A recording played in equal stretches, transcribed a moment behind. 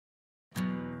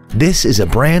This is a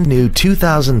brand new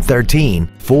 2013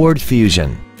 Ford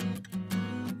Fusion.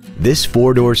 This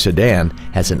four-door sedan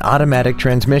has an automatic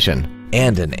transmission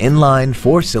and an inline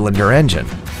four-cylinder engine.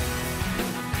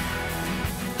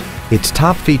 Its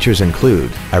top features include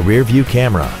a rear-view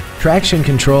camera, traction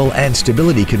control and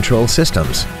stability control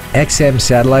systems, XM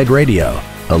satellite radio,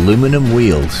 aluminum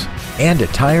wheels, and a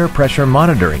tire pressure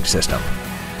monitoring system.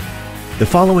 The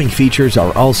following features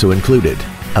are also included: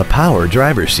 a power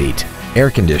driver's seat, air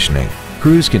conditioning,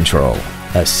 cruise control,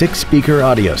 a 6-speaker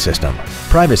audio system,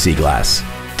 privacy glass,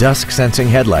 dusk sensing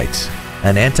headlights,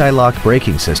 an anti-lock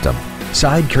braking system,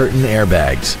 side curtain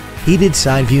airbags, heated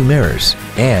side view mirrors,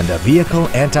 and a vehicle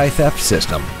anti-theft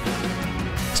system.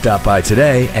 Stop by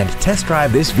today and test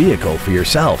drive this vehicle for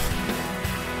yourself.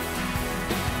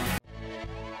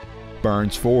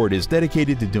 Burns Ford is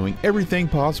dedicated to doing everything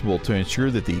possible to ensure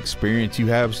that the experience you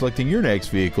have selecting your next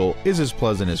vehicle is as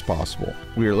pleasant as possible.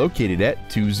 We are located at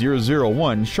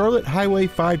 2001 Charlotte Highway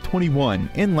 521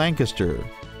 in Lancaster.